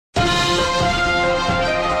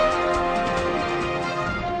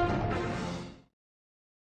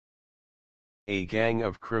A gang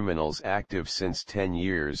of criminals active since 10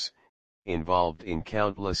 years, involved in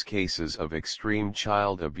countless cases of extreme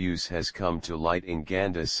child abuse has come to light in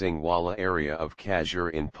Ganda Singh Wala area of Kasur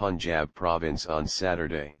in Punjab province on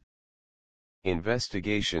Saturday.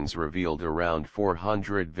 Investigations revealed around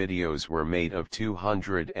 400 videos were made of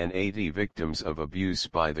 280 victims of abuse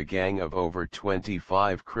by the gang of over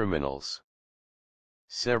 25 criminals.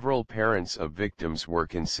 Several parents of victims were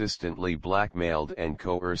consistently blackmailed and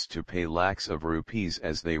coerced to pay lakhs of rupees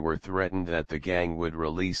as they were threatened that the gang would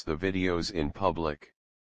release the videos in public.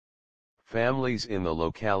 Families in the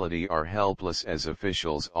locality are helpless as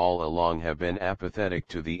officials all along have been apathetic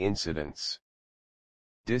to the incidents.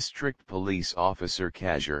 District Police Officer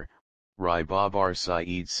Kasur, Rai Babar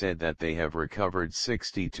Saeed said that they have recovered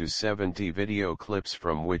 60 to 70 video clips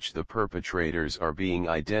from which the perpetrators are being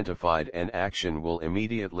identified and action will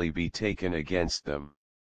immediately be taken against them.